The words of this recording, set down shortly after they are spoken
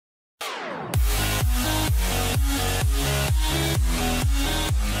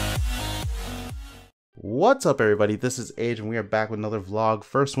What's up, everybody? This is Age, and we are back with another vlog,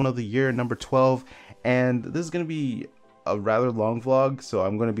 first one of the year, number 12, and this is going to be a rather long vlog, so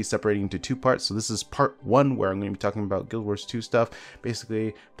I'm going to be separating into two parts. So this is part one, where I'm going to be talking about Guild Wars 2 stuff,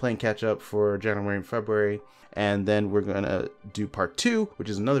 basically playing catch up for January and February, and then we're going to do part two, which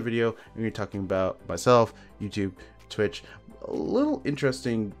is another video, and we're talking about myself, YouTube, Twitch, a little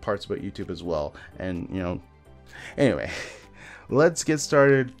interesting parts about YouTube as well, and anyway, let's get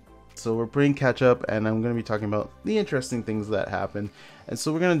started. So we're playing catch up, and I'm going to be talking about the interesting things that happen. And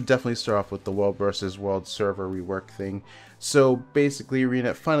so we're going to definitely start off with the world versus world server rework thing. So basically,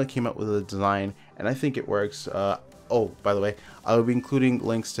 Arena finally came up with a design, and I think it works. Oh, by the way, I will be including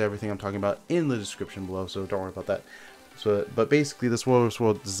links to everything I'm talking about in the description below, so don't worry about that. So, but basically, this world versus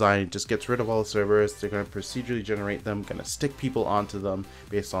world design just gets rid of all the servers. They're going to procedurally generate them, going to stick people onto them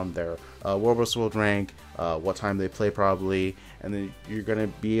based on their world versus world rank, what time they play probably, and then you're going to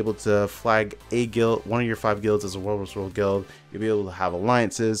be able to flag a guild, one of your 5 guilds as a world versus world guild. You'll be able to have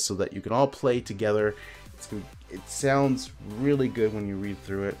alliances so that you can all play together. It sounds really good when you read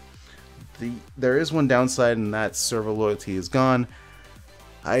through it. There is one downside, and that server loyalty is gone.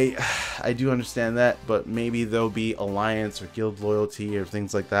 I do understand that, but maybe there'll be alliance or guild loyalty or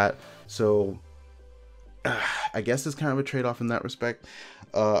things like that. So I guess it's kind of a trade-off in that respect.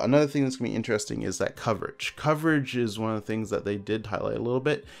 Another thing that's gonna be interesting is that coverage. Coverage is one of the things that they did highlight a little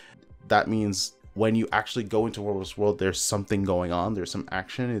bit. That means when you actually go into World vs. World, there's something going on. There's some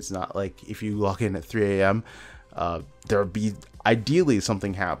action. It's not like if you log in at 3 a.m. There'll be ideally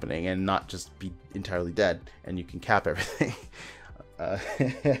something happening and not just be entirely dead, and you can cap everything.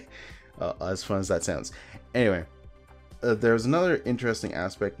 As fun as that sounds. Anyway, there's another interesting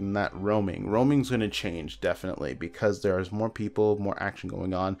aspect in that roaming. Roaming's going to change definitely because there's more people, more action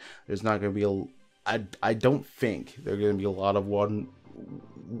going on. There's not going to be I don't think there's going to be a lot of one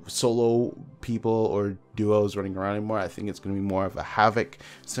solo people or duos running around anymore. I think it's going to be more of a Havoc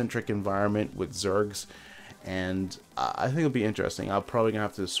centric environment with Zergs, and I think it'll be interesting. I'm probably gonna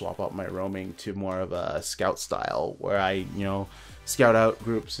have to swap out my roaming to more of a scout style, where I scout out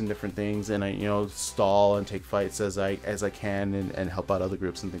groups and different things, and I stall and take fights as I can, and help out other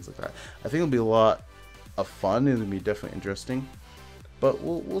groups and things like that. I think it'll be a lot of fun. It'll be definitely interesting, but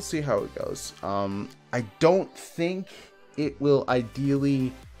we'll see how it goes. I don't think it will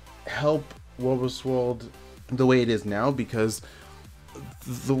ideally help World vs. World the way it is now, because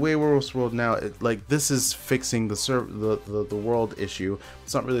the way World vs. World now, this is fixing the world issue.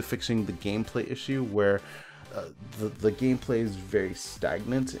 It's not really fixing the gameplay issue, where the gameplay is very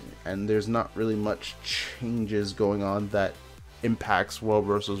stagnant, and there's not really much changes going on that impacts World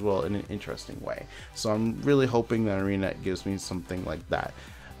vs. World in an interesting way. So I'm really hoping that Arena gives me something like that.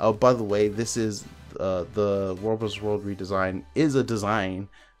 By the way, this is the World vs. World redesign is a design,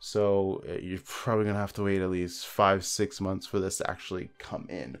 so you're probably gonna have to wait at least 5-6 months for this to actually come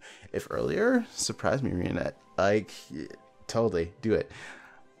in. If earlier, surprise me, Arena. Totally do it.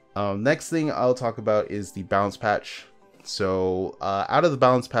 Next thing I'll talk about is the balance patch. So out of the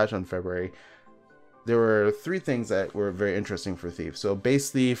balance patch on February, there were 3 things that were very interesting for Thief. So base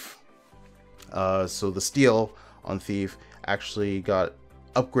Thief, so the steal on Thief actually got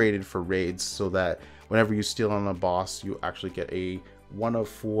upgraded for raids, so that whenever you steal on a boss, you actually get a 1 of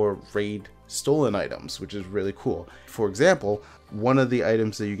 4 raid stolen items, which is really cool. For example, one of the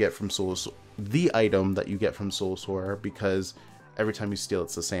items that you get from item that you get from Soul Soarer, because every time you steal,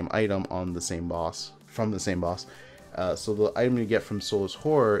 it's the same item on the same boss, from the same boss. So the item you get from Soulless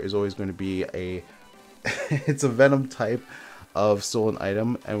Horror is always going to be a it's a venom type of stolen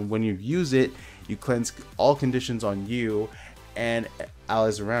item, and when you use it, you cleanse all conditions on you and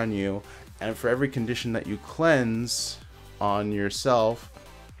allies around you, and for every condition that you cleanse on yourself,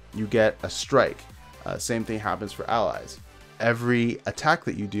 you get a strike. Same thing happens for allies. Every attack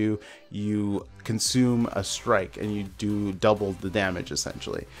that you do, you consume a strike, and you do double the damage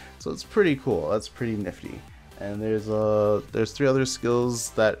essentially. So it's pretty cool. That's pretty nifty. And there's 3 other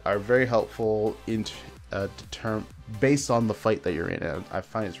skills that are very helpful in based on the fight that you're in. And I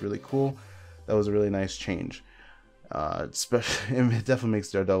find it's really cool. That was a really nice change. Especially, it definitely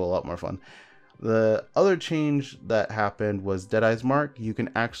makes Daredevil a lot more fun. The other change that happened was Deadeye's Mark. You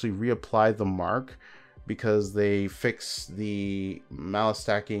can actually reapply the mark, because they fixed the malice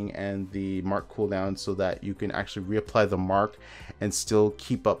stacking and the mark cooldown, so that you can actually reapply the mark and still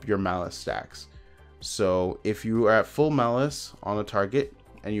keep up your malice stacks. So if you are at full malice on a target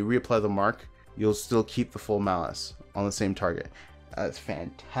and you reapply the mark, you'll still keep the full malice on the same target. It's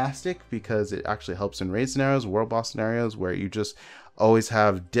fantastic, because it actually helps in raid scenarios, world boss scenarios, where you just always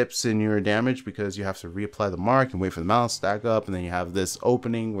have dips in your damage because you have to reapply the mark and wait for the mouse stack up, and then you have this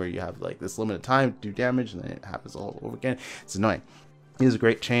opening where you have like this limited time to do damage, and then it happens all over again. It's annoying. It is a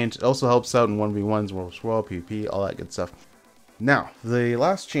great change. It also helps out in 1v1s, World vs. World, PvP, all that good stuff. Now, the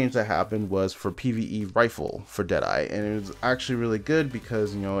last change that happened was for PvE rifle for Deadeye, and it was actually really good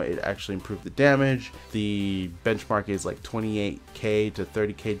because, you know, it actually improved the damage. The benchmark is like 28k to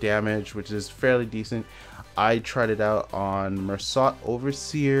 30k damage, which is fairly decent. I tried it out on Mersat,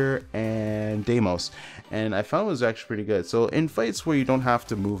 Overseer, and Deimos, and I found it was actually pretty good. So in fights where you don't have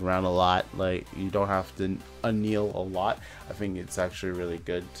to move around a lot, like you don't have to anneal a lot, I think it's actually really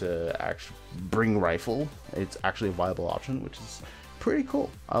good to actually bring rifle. It's actually a viable option, which is pretty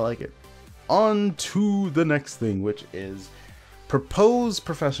cool. I like it. On to the next thing, which is proposed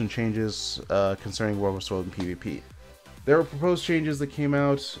profession changes concerning World vs. World and PvP. There were proposed changes that came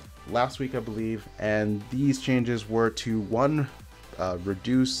out last week, I believe, and these changes were to one,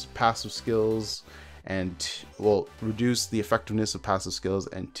 reduce passive skills, and reduce the effectiveness of passive skills,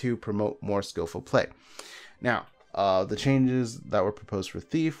 and two, promote more skillful play. Now, the changes that were proposed for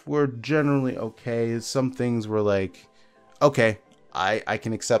Thief were generally okay. Some things were like, okay, I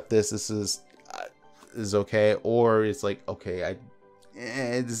can accept this. This is okay, or it's like, okay,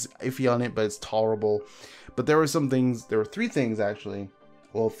 it's iffy on it, but it's tolerable. But there were some things. There were three things actually.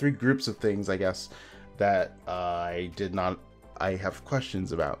 Well, three groups of things, I guess, that I have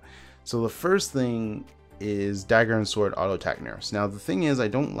questions about. So the first thing is dagger and sword auto attack nerfs. Now the thing is, I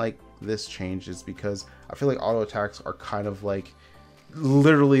don't like this change is because I feel like auto attacks are kind of like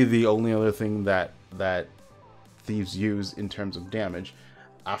literally the only other thing that thieves use in terms of damage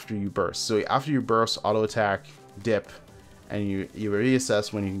after you burst. So after you burst, auto attack, dip, and you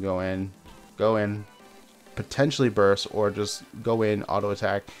reassess when you can go in, potentially burst, or just go in, auto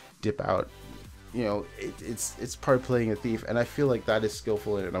attack, dip out. You know, it's part of playing a thief, and I feel like that is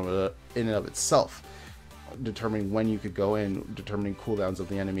skillful in and of itself, determining when you could go in, determining cooldowns of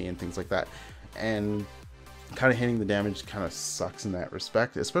the enemy and things like that. And kind of hitting the damage kind of sucks in that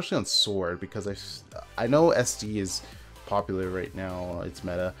respect, especially on sword, because I know SD is popular right now, it's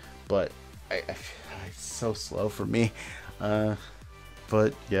meta, but I feel like it's so slow for me.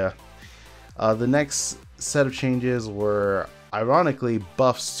 But yeah, the next set of changes were ironically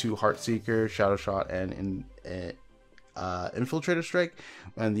buffs to Heartseeker, Shadow Shot, and Infiltrator Strike,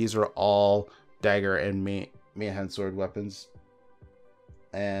 and these are all dagger and main-hand sword weapons.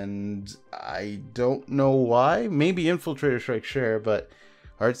 And I don't know why. Maybe Infiltrator Strike, sure, but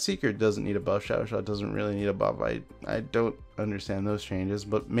Heartseeker doesn't need a buff. Shadow Shot doesn't really need a buff. I don't understand those changes,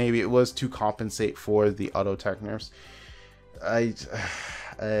 but maybe it was to compensate for the auto attack nerfs. I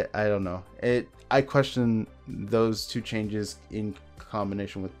don't know. I question those two changes in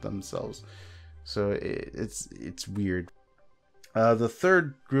combination with themselves, so it's weird. The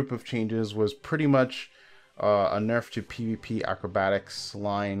third group of changes was pretty much a nerf to PvP acrobatics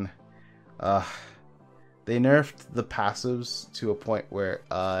line. They nerfed the passives to a point where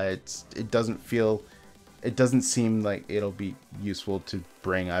it doesn't seem like it'll be useful to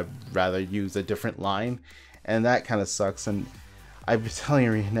bring. I'd rather use a different line, and that kind of sucks. And I've been telling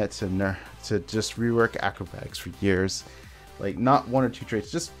Arenanet to just rework acrobatics for years, like not one or two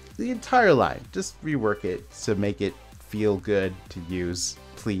traits, just the entire line. Just rework it to make it feel good to use,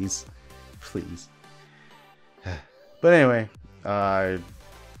 please. But anyway,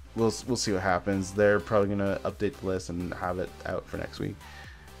 we'll see what happens. They're probably gonna update the list and have it out for next week.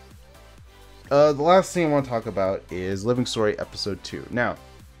 The last thing I want to talk about is Living Story Episode 2. Now,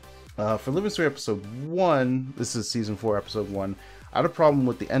 for Living Story Episode 1, this is Season 4, Episode 1, I had a problem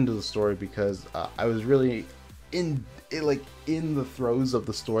with the end of the story because I was really in the throes of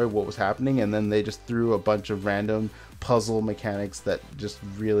the story, what was happening, and then they just threw a bunch of random puzzle mechanics that just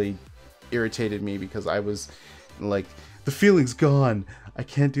really irritated me because I was like, the feeling's gone. I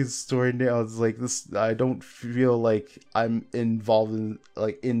can't do the story now. It's like this. I don't feel like I'm involved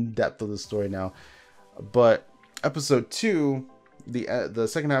in depth of the story now. But Episode 2, the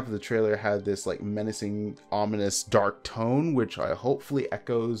second half of the trailer had this like menacing, ominous, dark tone, which hopefully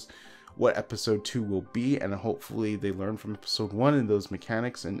echoes what Episode 2 will be, and hopefully they learn from Episode 1 and those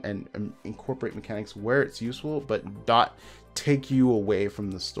mechanics and incorporate mechanics where it's useful, but not take you away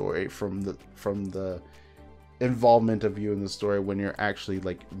from the story, from the involvement of you in the story when you're actually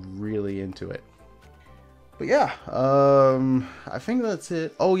like really into it. But yeah, I think that's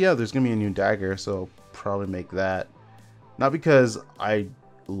it. Oh yeah, there's gonna be a new dagger, so I'll probably make that. Not because I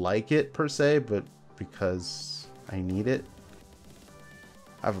like it per se, but because I need it.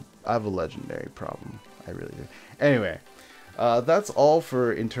 I have a legendary problem. I really do. Anyway, that's all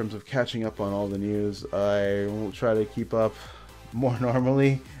in terms of catching up on all the news. I will try to keep up more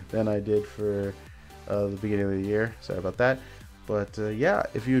normally than I did for the beginning of the year. Sorry about that. But yeah,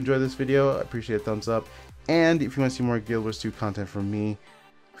 if you enjoyed this video, I appreciate a thumbs up. And if you want to see more Guild Wars 2 content from me,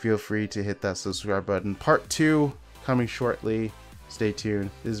 feel free to hit that subscribe button. Part 2 coming shortly. Stay tuned.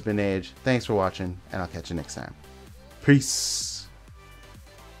 This has been Age. Thanks for watching, and I'll catch you next time. Peace.